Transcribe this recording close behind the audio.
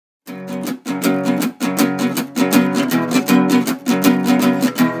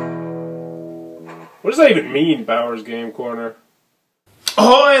that even mean, Bowers Game Corner?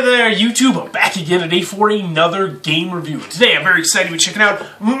 Ahoy there, YouTube! I'm back again today for another game review. Today I'm very excited to be checking out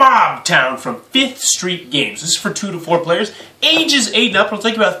Mob Town from 5th Street Games. This is for 2 to 4 players, ages 8 and up. It'll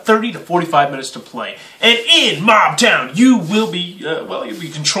take about 30 to 45 minutes to play. And in Mob Town, you will be, you'll be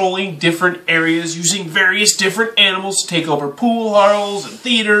controlling different areas using various different animals to take over pool halls and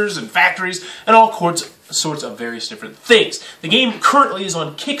theaters and factories and all sorts of various different things. The game currently is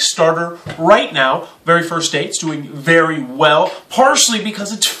on Kickstarter right now. Very first day. It's doing very well, partially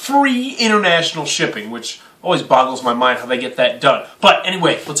because it's free international shipping, which always boggles my mind how they get that done. But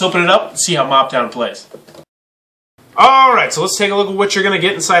anyway, let's open it up and see how Mob Town plays. Alright, so let's take a look at what you're going to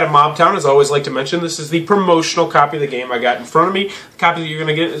get inside of Mob Town. As I always like to mention, this is the promotional copy of the game I got in front of me. The copy that you're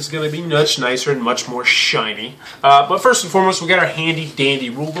going to get is going to be much nicer and much more shiny. But first and foremost, we got our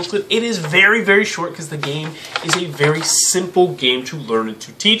handy-dandy rule booklet. It is very, very short because the game is a very simple game to learn and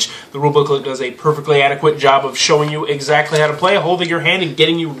to teach. The rule booklet does a perfectly adequate job of showing you exactly how to play, holding your hand, and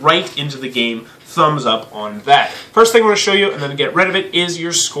getting you right into the game. Thumbs up on that. First thing I'm going to show you, and then to get rid of it, is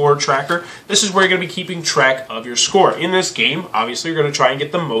your score tracker. This is where you're going to be keeping track of your score. In this game, obviously, you're going to try and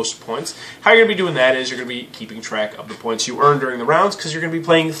get the most points. How you're going to be doing that is you're going to be keeping track of the points you earn during the rounds, because you're going to be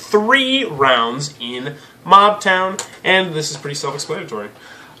playing 3 rounds in Mob Town, and this is pretty self-explanatory.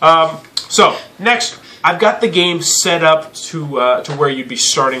 So, next, I've got the game set up to where you'd be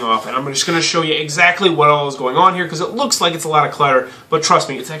starting off, and I'm just going to show you exactly what all is going on here, because it looks like it's a lot of clutter, but trust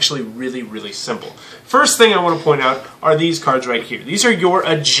me, it's actually really, really simple. First thing I want to point out are these cards right here. These are your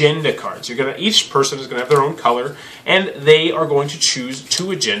agenda cards. Each person is going to have their own color, and they are going to choose 2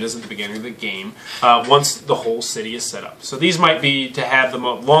 agendas at the beginning of the game once the whole city is set up. So these might be to have the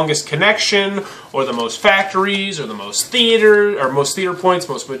longest connection, or the most factories, or the most theater, or most theater points,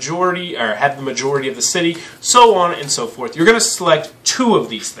 most majority, or have the majority of the city, so on and so forth. You're going to select 2 of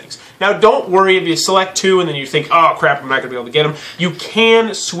these things. Now, don't worry if you select 2 and then you think, oh crap, I'm not going to be able to get them. You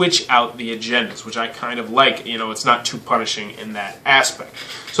can switch out the agendas, which I kind of like. You know, it's not too punishing in that aspect.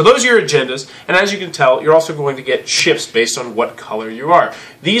 So those are your agendas, and as you can tell, you're also going to get chips based on what color you are.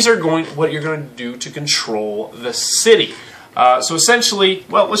 These are what you're going to do to control the city. So essentially,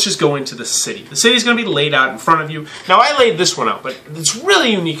 well, let's just go into the city. The city is going to be laid out in front of you. Now, I laid this one out, but it's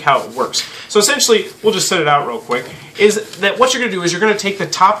really unique how it works. So essentially, we'll just set it out real quick, is that what you're going to do is you're going to take the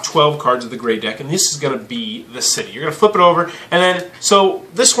top 12 cards of the gray deck, and this is going to be the city. You're going to flip it over, and then, so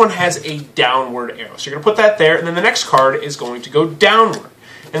this one has a downward arrow. So you're going to put that there, and then the next card is going to go downward.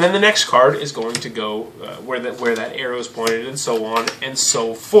 And then the next card is going to go where that arrow is pointed, and so on and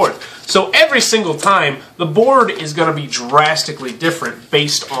so forth. So every single time, the board is going to be drastically different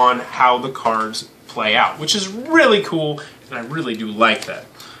based on how the cards play out, which is really cool, and I really do like that.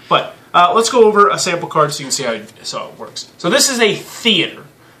 But let's go over a sample card so you can see how it works. So this is a theater.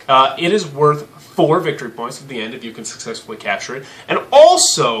 It is worth 4 victory points at the end if you can successfully capture it. And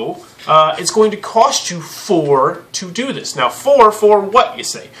also, it's going to cost you 4 to do this. Now, 4 for what, you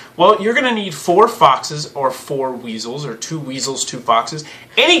say? Well, you're going to need 4 foxes or 4 weasels, or 2 weasels, 2 foxes,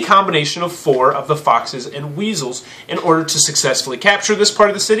 any combination of 4 of the foxes and weasels in order to successfully capture this part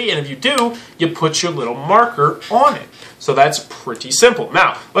of the city. And if you do, you put your little marker on it. So that's pretty simple.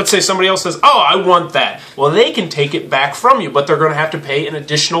 Now, let's say somebody else says, oh, I want that. Well, they can take it back from you, but they're going to have to pay an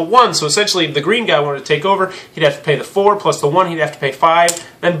additional 1. So essentially, if the green guy wanted to take over, he'd have to pay the 4 plus the 1, he'd have to pay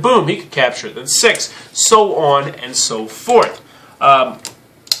 5. Then boom, he could capture it. Then 6, so on and so forth.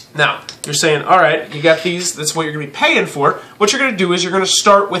 Now, you're saying, all right, you got these, that's what you're going to be paying for. What you're going to do is you're going to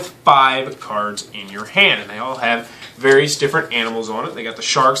start with 5 cards in your hand, and they all have various different animals on it. They got the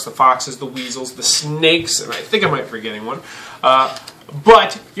sharks, the foxes, the weasels, the snakes, and I think I might be forgetting one.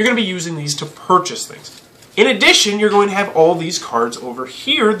 But you're going to be using these to purchase things. In addition, you're going to have all these cards over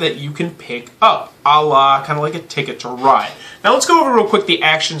here that you can pick up, a la kind of like a ticket to ride. Now let's go over real quick the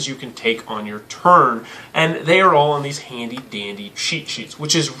actions you can take on your turn, and they are all on these handy-dandy cheat sheets,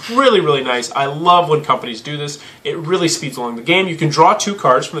 which is really, really nice. I love when companies do this. It really speeds along the game. You can draw 2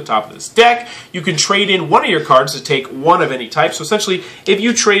 cards from the top of this deck. You can trade in one of your cards to take one of any type. So essentially, if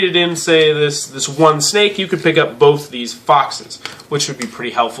you traded in, say, this one snake, you could pick up both these foxes, which would be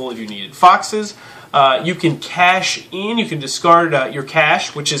pretty helpful if you needed foxes. You can cash in, you can discard your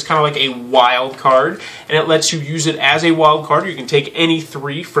cash, which is kind of like a wild card, and it lets you use it as a wild card. You can take any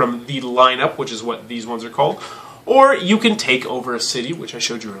 3 from the lineup, which is what these ones are called, or you can take over a city, which I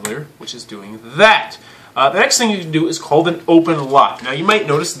showed you earlier, which is doing that. The next thing you can do is called an open lot. Now you might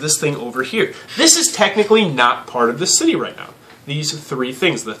notice this thing over here. This is technically not part of the city right now. These 3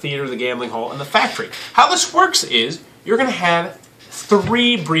 things, the theater, the gambling hall, and the factory. How this works is you're going to have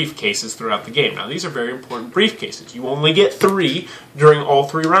 3 briefcases throughout the game. Now, these are very important briefcases. You only get 3 during all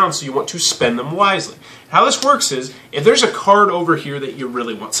 3 rounds, so you want to spend them wisely. How this works is, if there's a card over here that you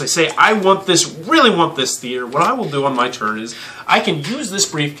really want, so say, I want this, really want this theater, what I will do on my turn is, I can use this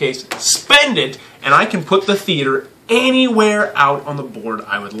briefcase, spend it, and I can put the theater anywhere out on the board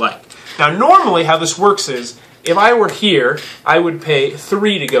I would like. Now, normally how this works is, if I were here, I would pay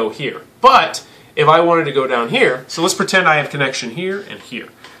 3 to go here. But, if I wanted to go down here, so let's pretend I have connection here and here.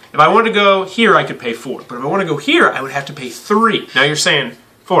 If I wanted to go here, I could pay 4. But if I want to go here, I would have to pay 3. Now you're saying,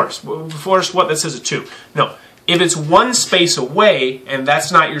 Forrest, what? That says a 2. No. If it's 1 space away, and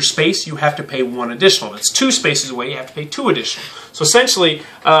that's not your space, you have to pay 1 additional. If it's 2 spaces away, you have to pay 2 additional. So essentially,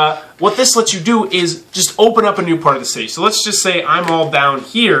 what this lets you do is just open up a new part of the city. So let's just say I'm all down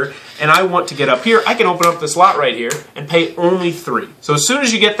here, and I want to get up here. I can open up this lot right here and pay only 3. So as soon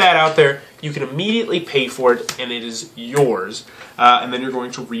as you get that out there, you can immediately pay for it, and it is yours. And then you're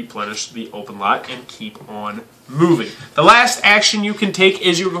going to replenish the open lot and keep on moving. The last action you can take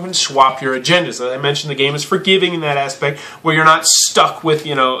is you're going to swap your agendas. As I mentioned, the game is forgiving in that aspect, where you're not stuck with,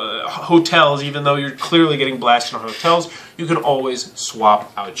 hotels, even though you're clearly getting blasted on hotels. You can always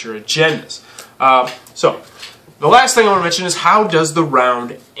swap out your agendas. So, the last thing I want to mention is, how does the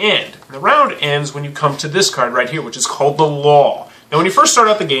round end? The round ends when you come to this card right here, which is called the Law. Now, when you first start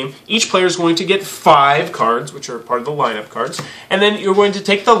out the game, each player is going to get 5 cards, which are part of the lineup cards, and then you're going to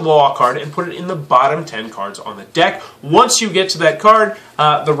take the Law card and put it in the bottom 10 cards on the deck. Once you get to that card,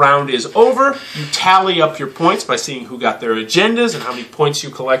 the round is over. You tally up your points by seeing who got their agendas and how many points you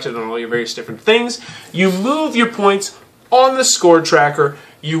collected on all your various different things. You move your points on the score tracker.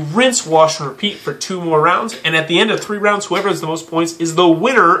 You rinse, wash, and repeat for 2 more rounds, and at the end of 3 rounds, whoever has the most points is the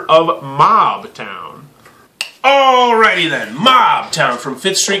winner of Mob Town. Alrighty then, Mob Town from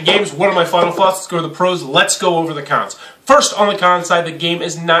 5th Street Games. What are my final thoughts? Let's go to the pros. Let's go over the cons. First, on the con side, the game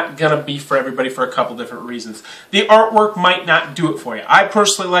is not going to be for everybody for a couple different reasons. The artwork might not do it for you. I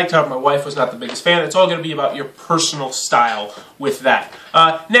personally liked how my wife was not the biggest fan. It's all going to be about your personal style with that.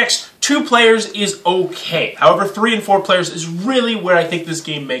 Next, 2 players is okay. However, 3 and 4 players is really where I think this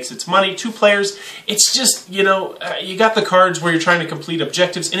game makes its money. 2 players, it's just, you got the cards where you're trying to complete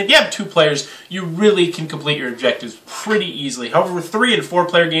objectives, and if you have 2 players, you really can complete your objectives pretty easily. However, with 3 and 4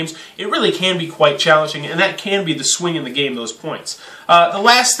 player games, it really can be quite challenging, and that can be the swing in the game, those points. The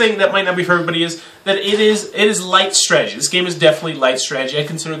last thing that might not be for everybody is that it is light strategy. This game is definitely light strategy. I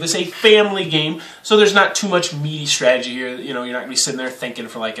consider this a family game, so there's not too much meaty strategy here. You're not going to be sitting there thinking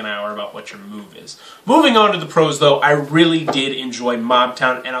for like an hour about what your move is. Moving on to the pros, though, I really did enjoy Mob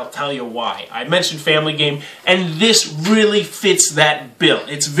Town, and I'll tell you why. I mentioned family game, and this really fits that bill.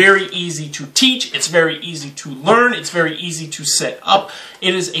 It's very easy to teach. It's very easy to learn. It's very easy to set up.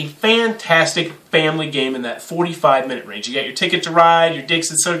 It is a fantastic family game in that 45-minute range. You got your Ticket to Ride, your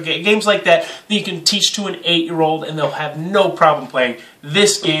Dixon, so games like that you can teach to an 8-year-old and they'll have no problem playing.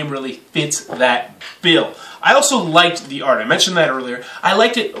 This game really fits that bill. I also liked the art. I mentioned that earlier. I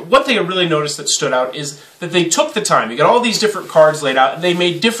liked it. One thing I really noticed that stood out is that they took the time. You got all these different cards laid out, and they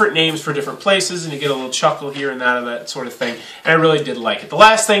made different names for different places, and you get a little chuckle here and that sort of thing, and I really did like it. The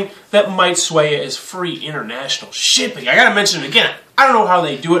last thing that might sway you is free international shipping. I gotta mention it again. I don't know how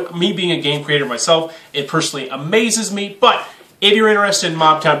they do it. Me being a game creator myself, it personally amazes me, but if you're interested in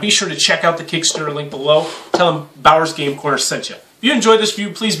Mob Town, be sure to check out the Kickstarter link below. Tell them Bowers Game Corner sent you. If you enjoyed this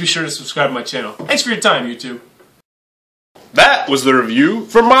review, please be sure to subscribe to my channel. Thanks for your time, YouTube. That was the review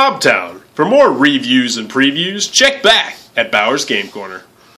for Mob Town. For more reviews and previews, check back at Bowers Game Corner.